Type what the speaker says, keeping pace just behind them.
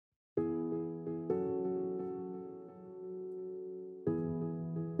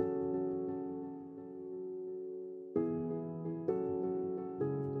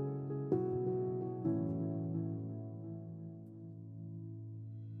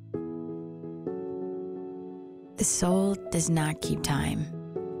The soul does not keep time.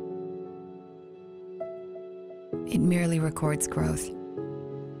 It merely records growth.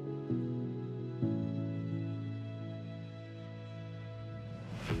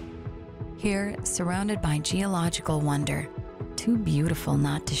 Here, surrounded by geological wonder, too beautiful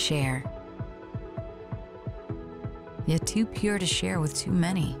not to share, yet too pure to share with too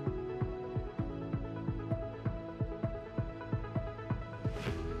many.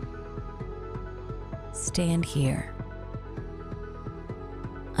 Stand here.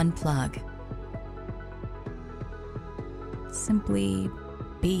 Unplug. Simply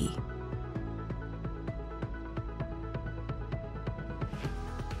be.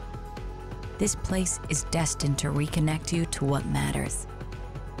 This place is destined to reconnect you to what matters.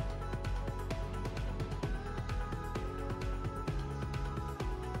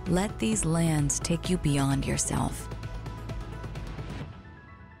 Let these lands take you beyond yourself.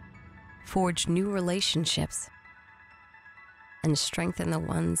 Forge new relationships and strengthen the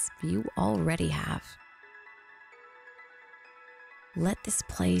ones you already have. Let this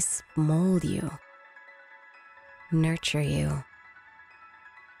place mold you, nurture you,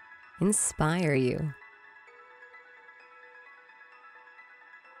 inspire you.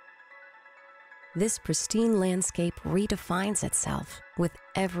 This pristine landscape redefines itself with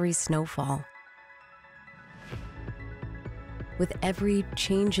every snowfall, with every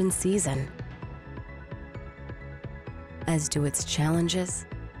change in season, as do its challenges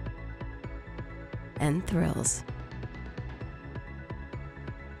and thrills.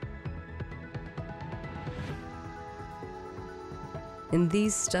 In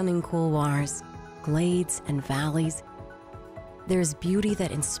these stunning couloirs, glades, and valleys, there's beauty that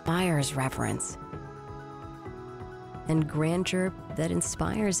inspires reverence and grandeur that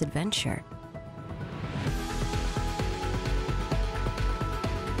inspires adventure.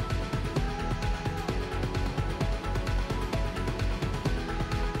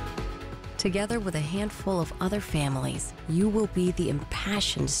 Together with a handful of other families, you will be the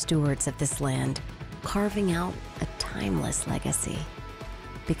impassioned stewards of this land, carving out a timeless legacy.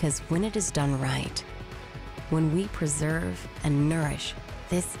 Because when it is done right, when we preserve and nourish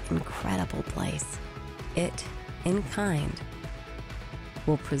this incredible place, it, in kind,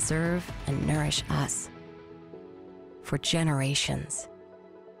 will preserve and nourish us for generations.